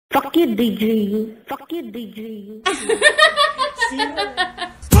Fuck you, DJ. Fuck you, DJ.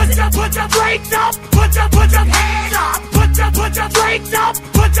 Put your drinks up. Put your hands up. Put your drinks up.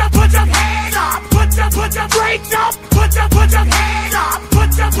 Put your hands up. Put your drinks up. Put your hands up.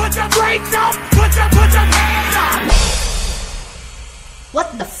 Put your drinks up. Put your hands up.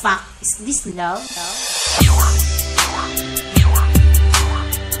 What the fuck is this love?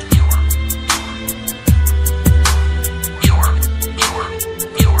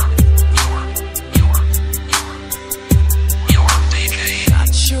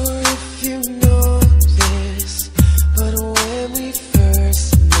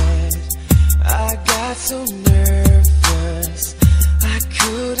 So nervous, I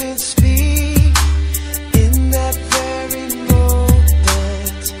couldn't speak. In that very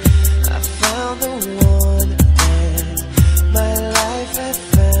moment, I found the one, and my life had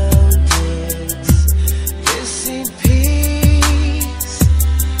found its missing piece.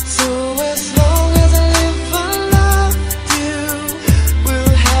 So as long as I live, I love you,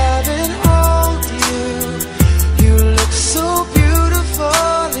 will have and hold you. You look so beautiful.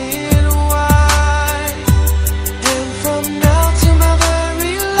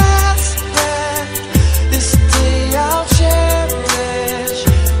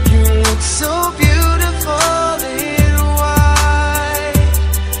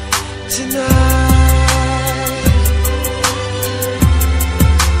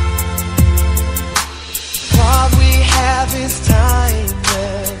 It's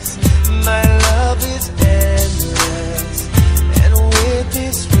timeless, my love is endless, and with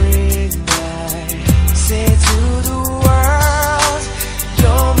this ring I say to the world,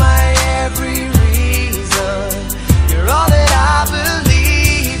 you're my every reason, you're all that I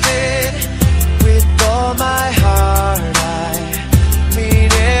believe in. With all my heart I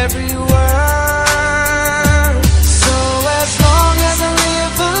mean every word. So as long as I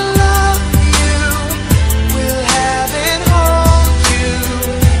live, I love you, we'll have it.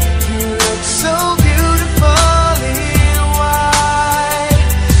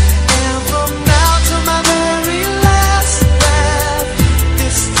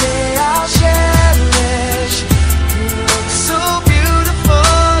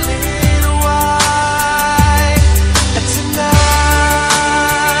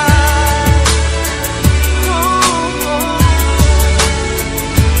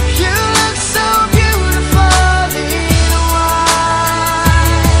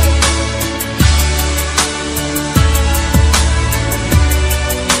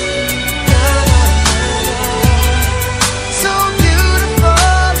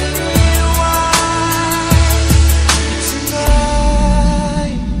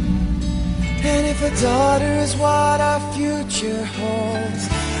 Daughter is what our future holds.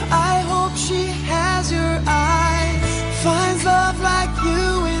 I hope she has your eyes, finds love like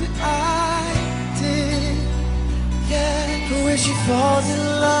you and I did. Yeah, but when she falls in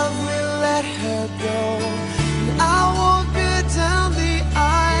love, we'll let her go, and I walk her down the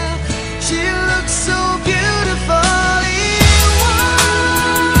aisle. She looks so beautiful.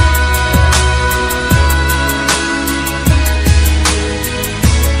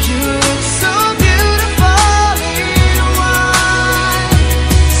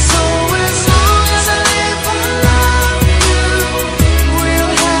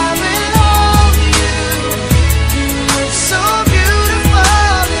 Beautiful.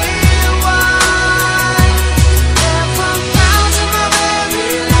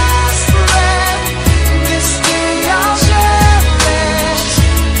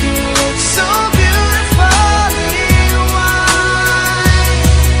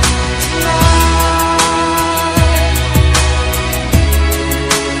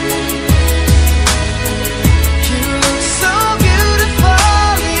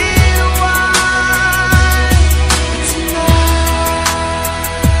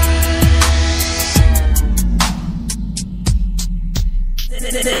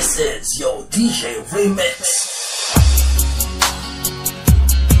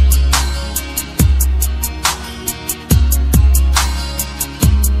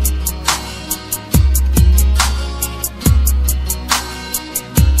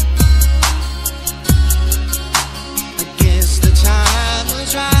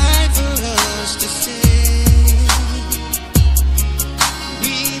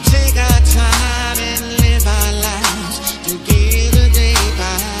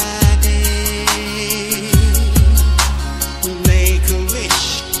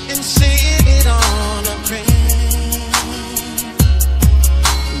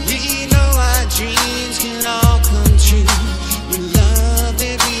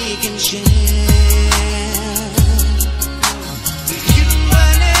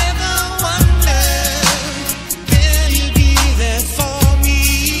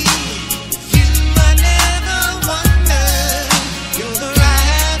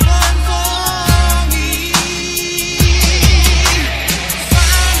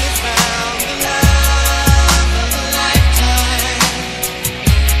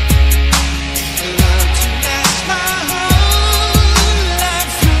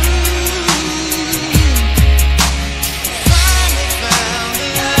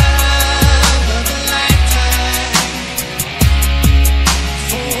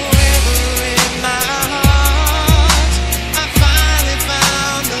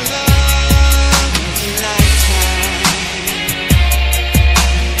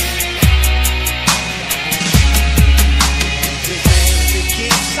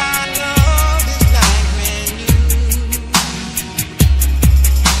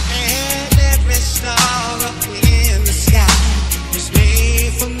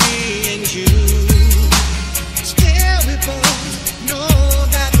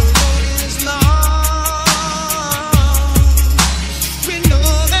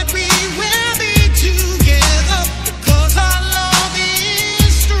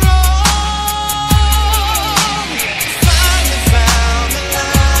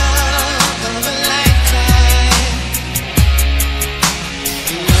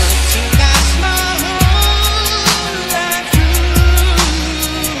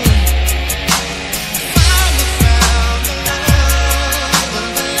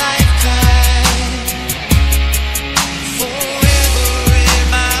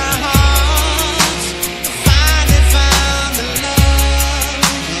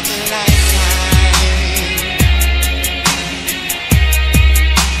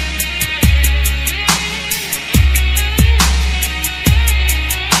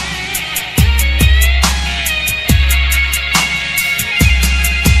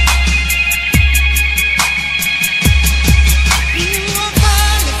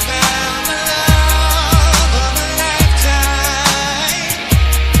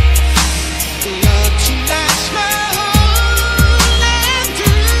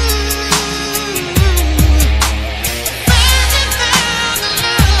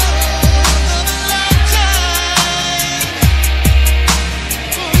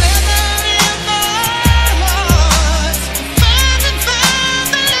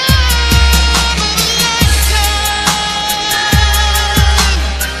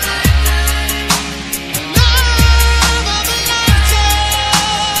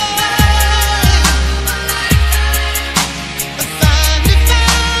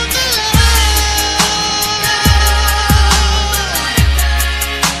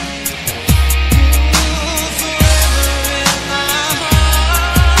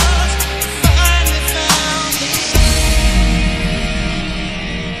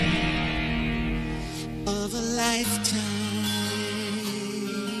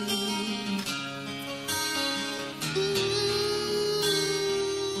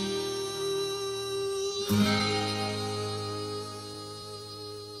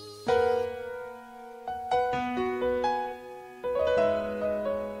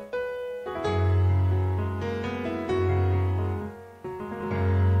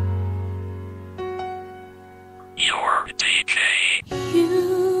 Your DJ.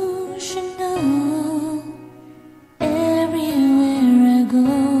 You should know everywhere I go,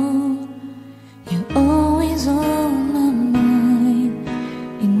 you're always on my mind,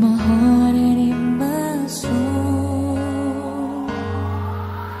 in my heart and in my soul.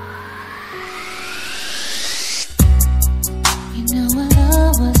 You know our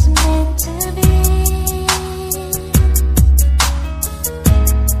love was meant to be.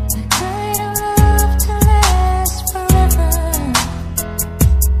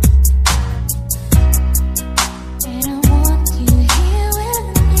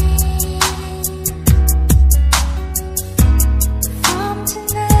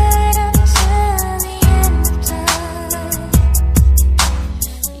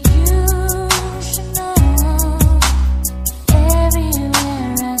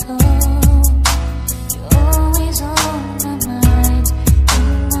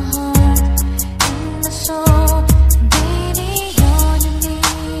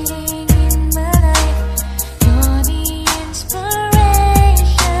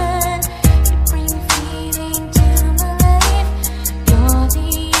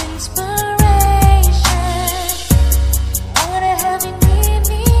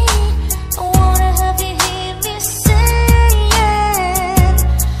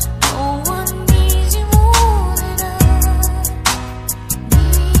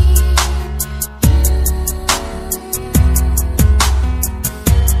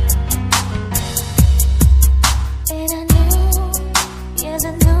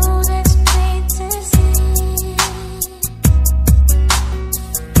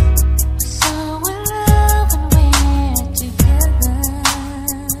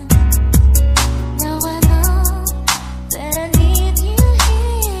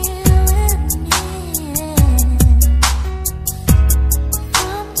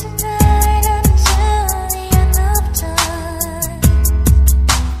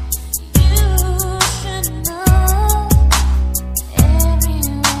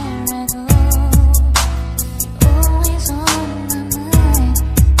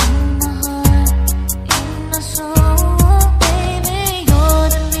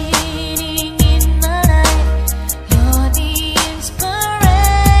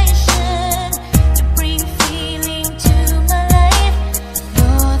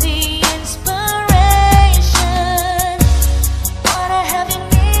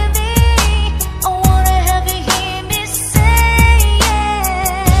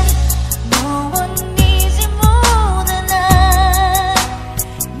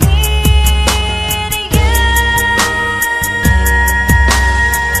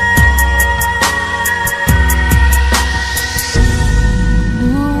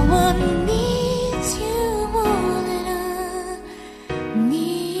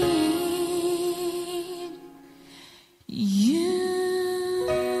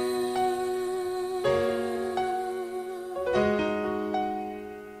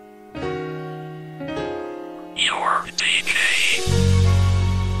 Your DJ.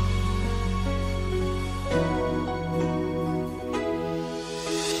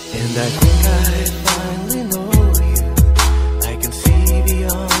 And I think I finally know you. I can see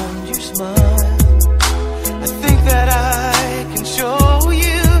beyond your smile. I think that I can show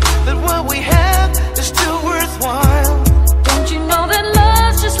you that what we have is still worthwhile. Don't you know that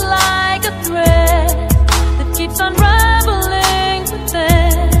love's just like a thread that keeps unraveling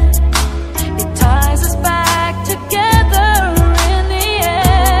within? It ties us back together in the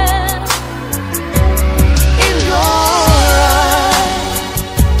end. In your eyes,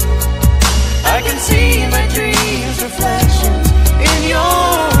 I can see my dreams' reflections. In your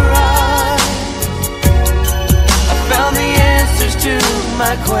eyes, I found the answers to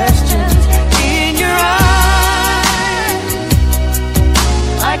my questions. In your eyes,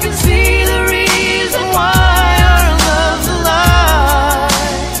 I can see the reason why our love's alive.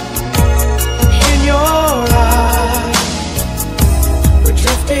 In your eyes, we're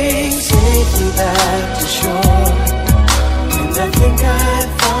drifting safely back to shore. And I think I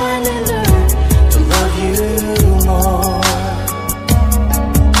finally learned to love you more.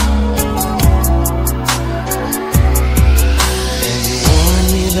 And you warned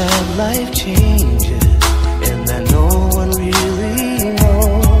me that life changes, and that no one really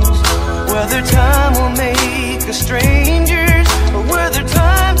knows whether time will make us strangers, or whether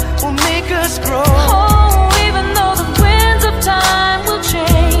time will make us grow. Oh, even though the winds of time will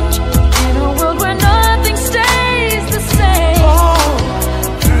change, in a world where nothing stays the same. Oh,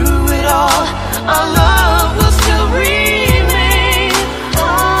 through it all, our love will still remain.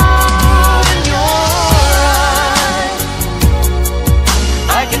 Oh, in your eyes,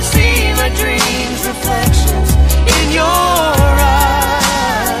 I can see my dreams' reflections in your eyes.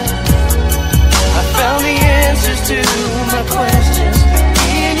 I found the answers to my questions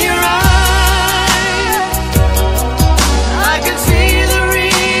in your eyes. I can see the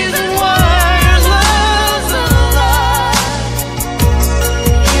reason why our love's alive.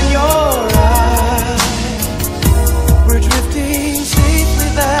 In your eyes, we're drifting safely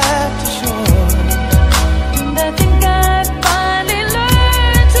back to shore. And I think I finally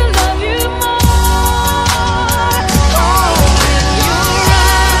learned to love you more. Oh, in your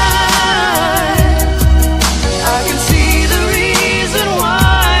eyes, I can see the reason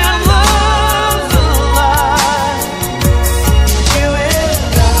why our love's alive. You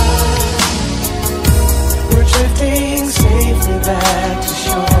and I, we're drifting safely back to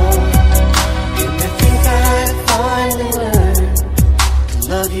shore. And I think I finally learned to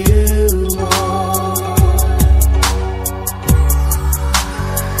love you more.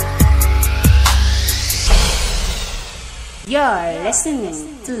 You're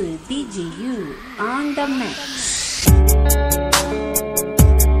listening to DJU on the mix.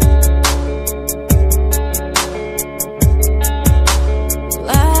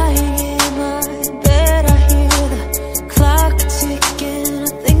 Lying in my bed, I hear the clock ticking. I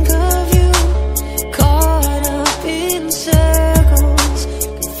think of you, caught up in circles.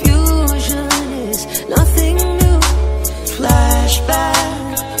 Confusion is nothing new.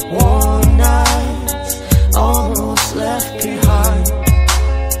 Flashback, warm nights, almost left behind.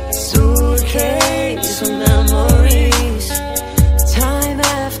 Suitcase of memories.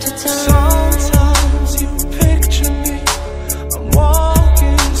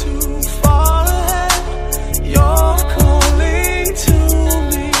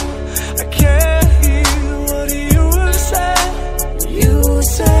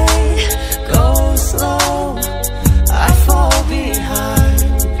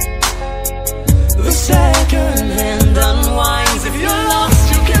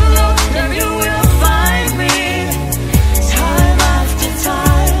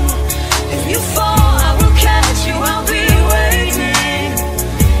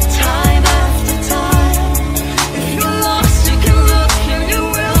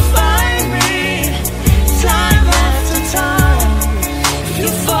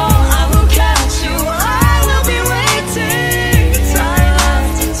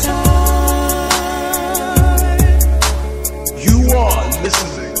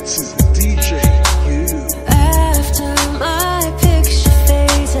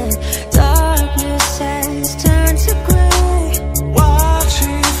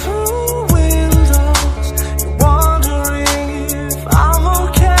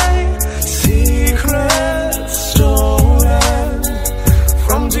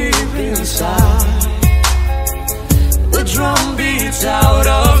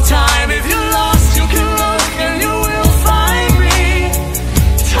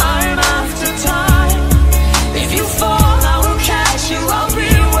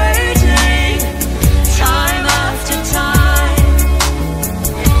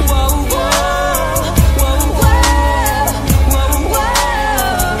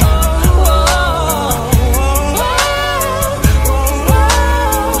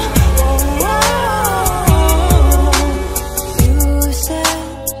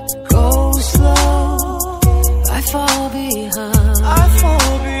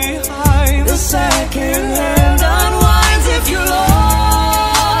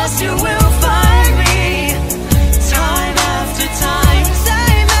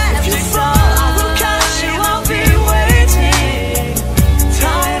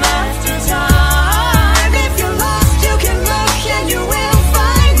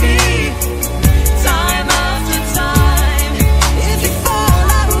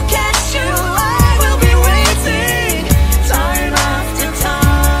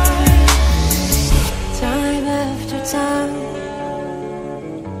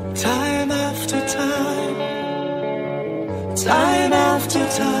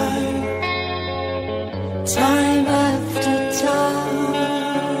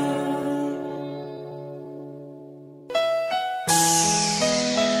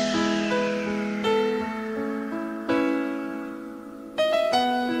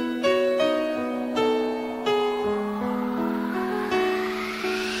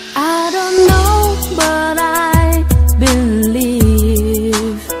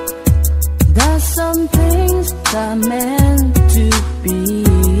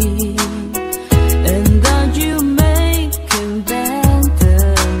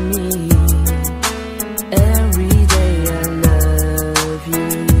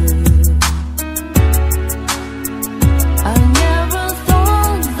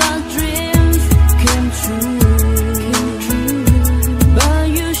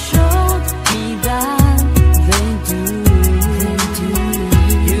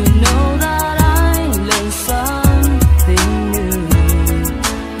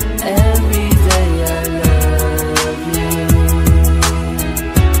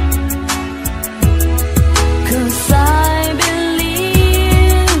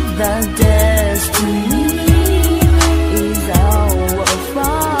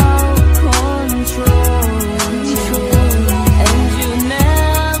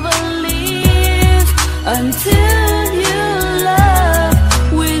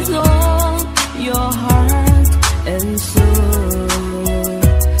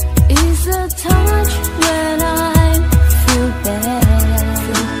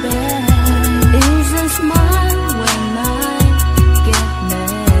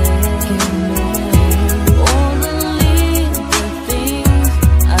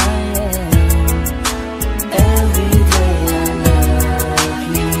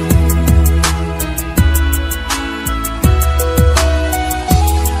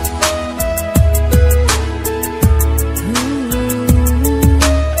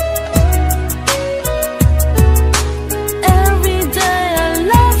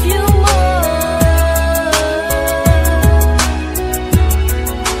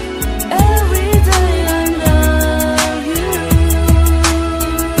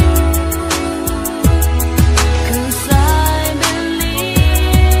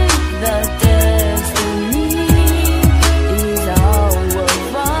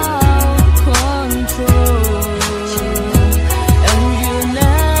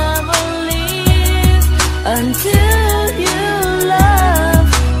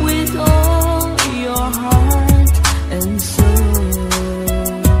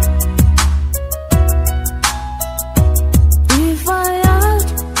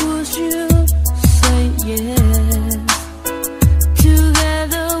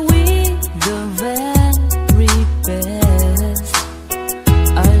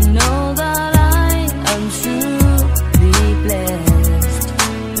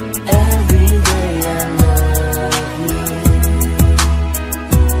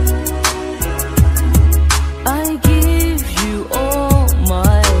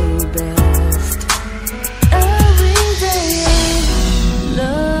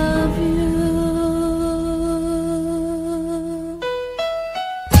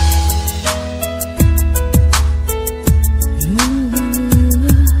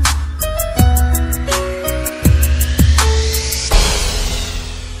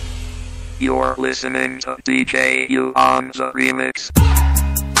 listening to DJ U on the remix.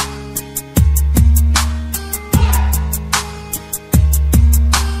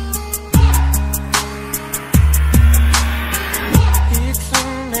 It's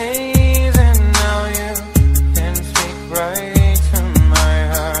amazing how you can speak right to my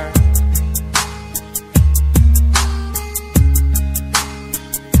heart.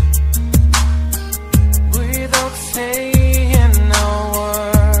 Without saying a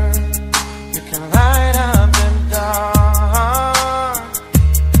word, you can light up the dark.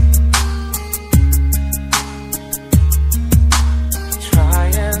 Try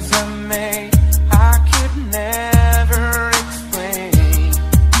as I may, I could never explain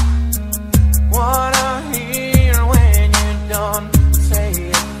what I hear when you don't say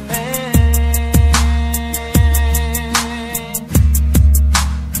a thing.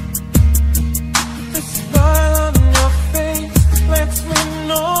 The smile on your face lets me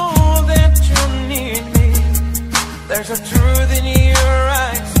know that you need me. There's a truth in your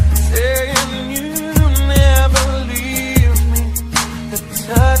eyes saying you never leave me. The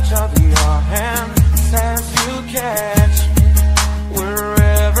touch of your hand says you catch me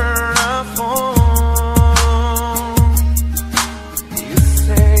wherever I fall. You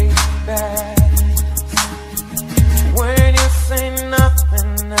say best when you say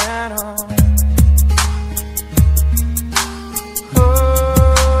nothing at all.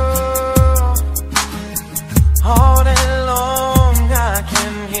 All day long I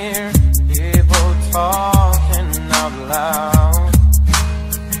can hear people talking out loud.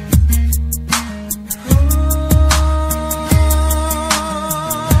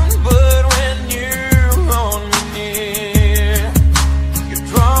 But when you hold me near, you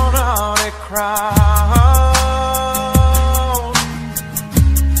drown out a crowd.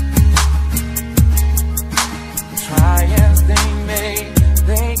 Try as they may,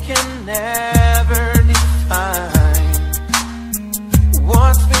 they can never define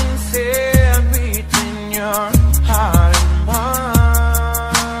what's been said between your heart and mine.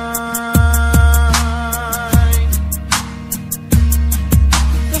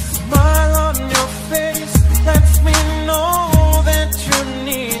 The smile on your face lets me know that you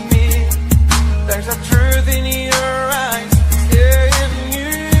need me. There's a truth in your eyes saying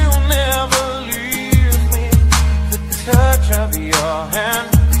you'll never leave me. The touch of your hand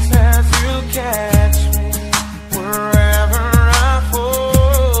says you'll catch me wherever I fall.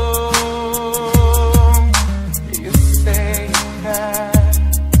 You say that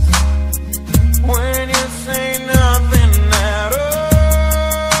when you say nothing at all.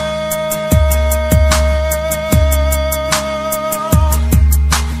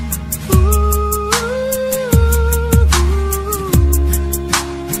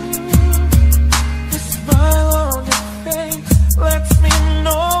 The smile on your face lets me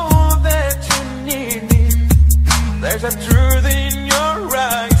know that you need me. There's a truth in your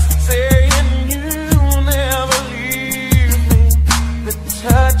eyes saying you'll never leave me. The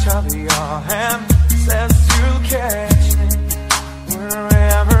touch of your hand says you'll catch me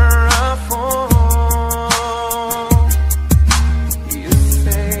wherever I fall. You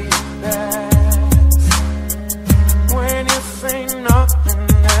say best when you say nothing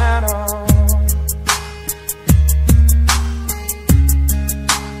at all.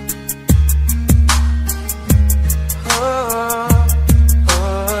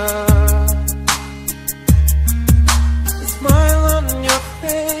 The smile on your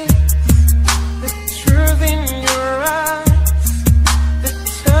face, the truth in your eyes, the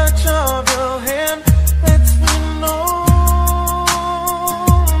touch of your hand lets me know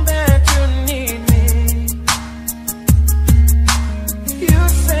that you need me. You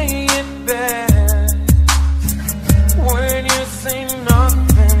say it best when you say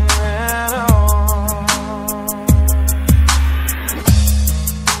nothing at all.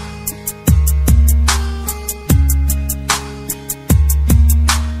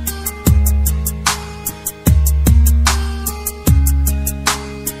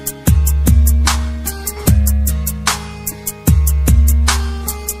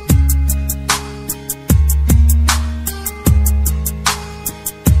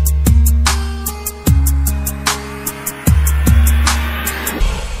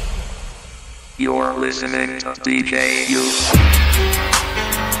 You're listening to DJ U.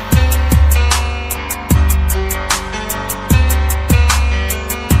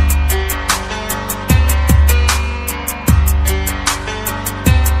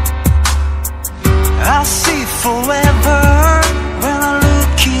 I see forever when I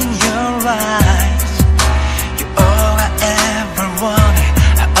look in your eyes. You're all I ever wanted.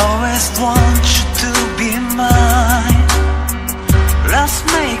 I always want you to be mine. Let's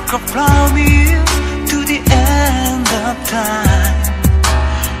make a promise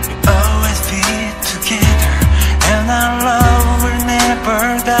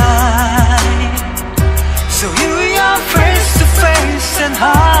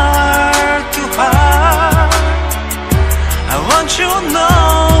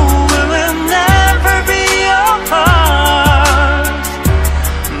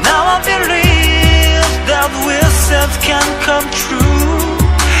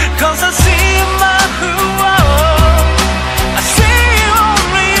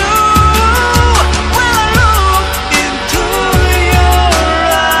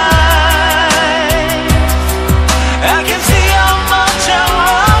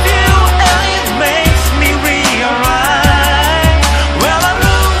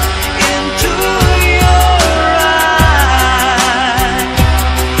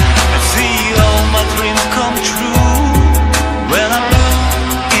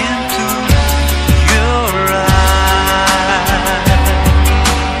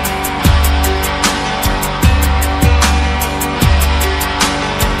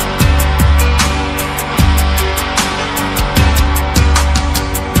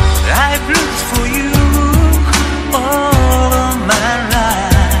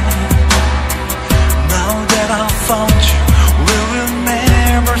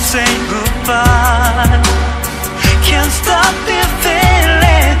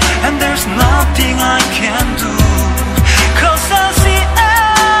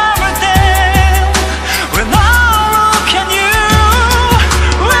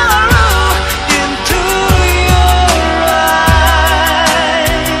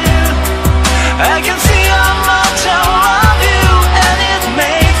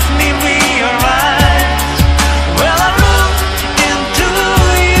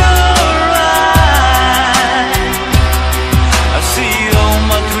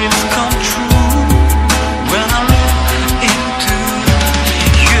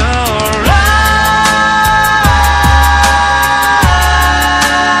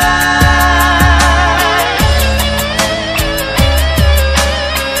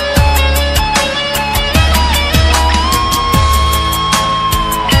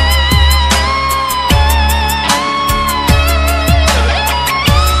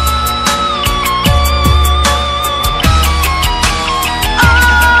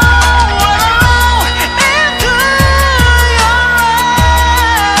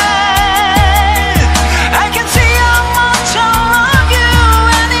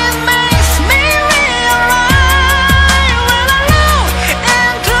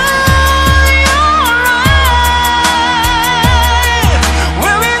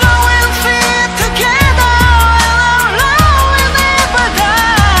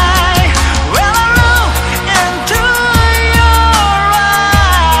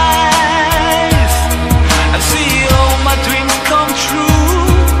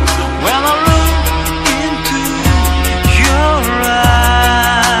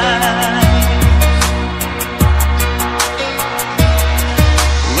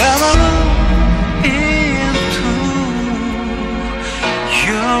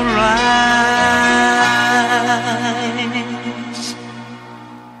eyes.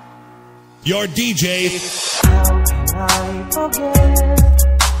 Your DJ. How can I forget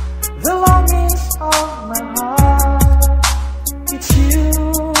the longings of my heart? It's you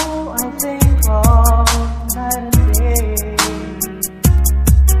I think of night and day.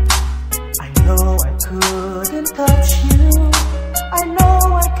 I know I couldn't touch you, I know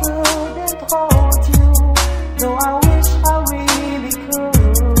I couldn't hold you, though I wish I really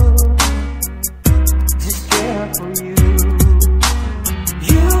could just care for you.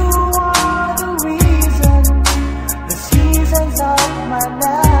 You are the reason, the seasons of my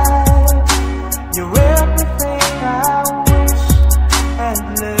life. You're everything I wish and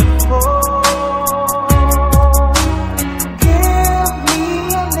live for. Give me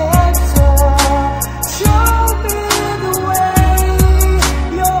an answer, show me the way.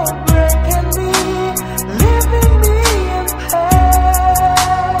 You're breaking me, leaving me in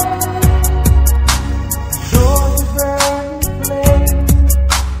pain. You're the burning flame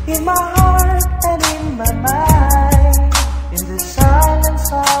in my heart and in my mind. In the silence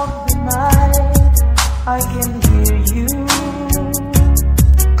of the night, I can hear you.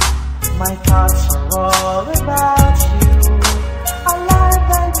 My thoughts are all about you. A life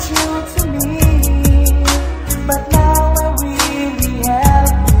and true to me, but now I really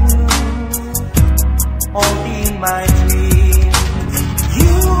have you, only my dream.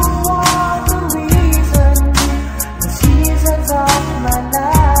 You are the reason, the seasons of my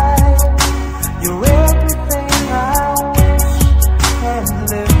life. You're everything I wish and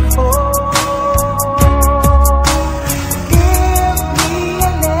live for. Give me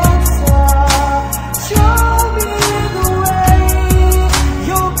an answer, show me the way.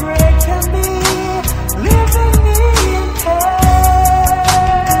 You're breaking me, leaving me in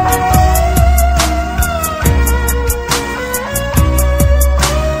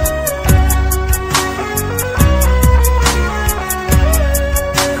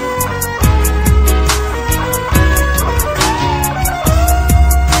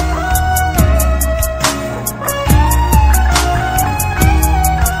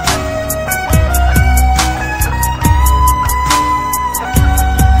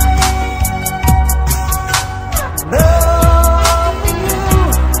loving you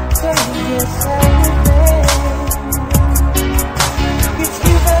changes everything. It's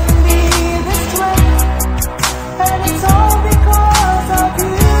given me the strength, and it's all because of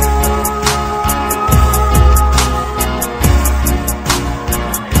you.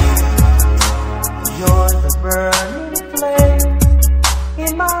 You're the burning flame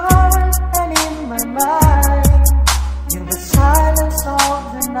in my heart and in my mind. In the silence of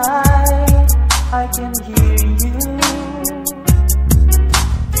the night, I can hear you.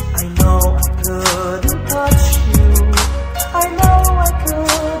 I know I couldn't touch you, I know I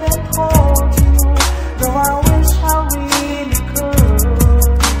couldn't hold you, though I wish I really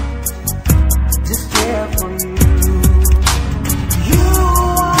could just care for you. You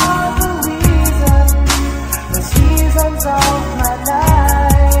are the reason, the seasons of my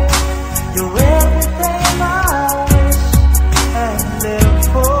life. You're everything I wish and live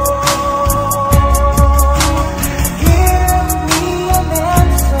for. Give me an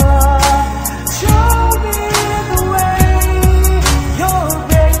answer, show me the way. You're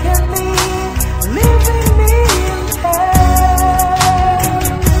breaking me, leaving me in pain.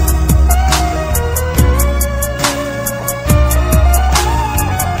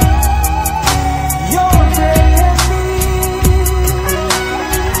 You're breaking me,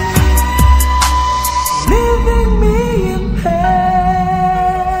 leaving me in pain.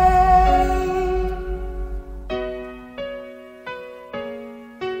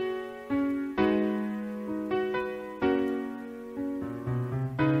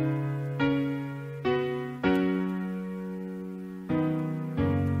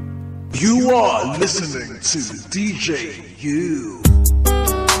 You are listening to DJ U.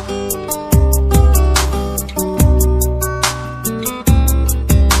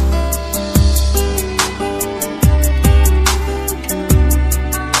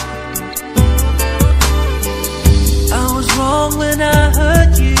 I was wrong when I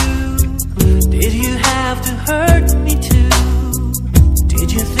hurt you. Did you have to hurt me too?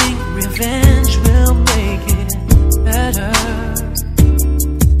 Did you think revenge will make it better?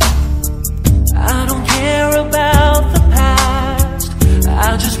 I don't care about the past,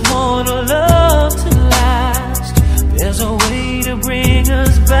 I just want a love to last. There's a way to bring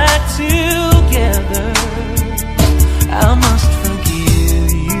us back together. I must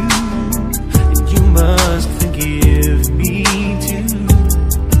forgive you, and you must forgive me too.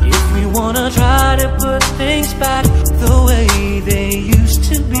 If we wanna try to put things back the way they used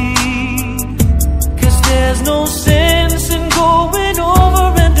to be,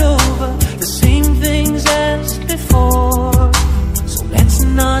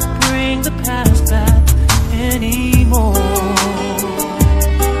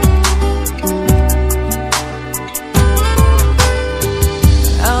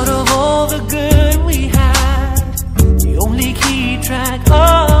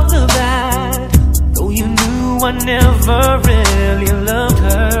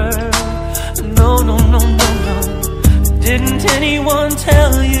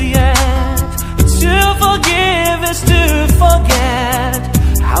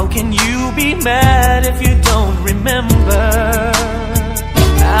 can you be mad if you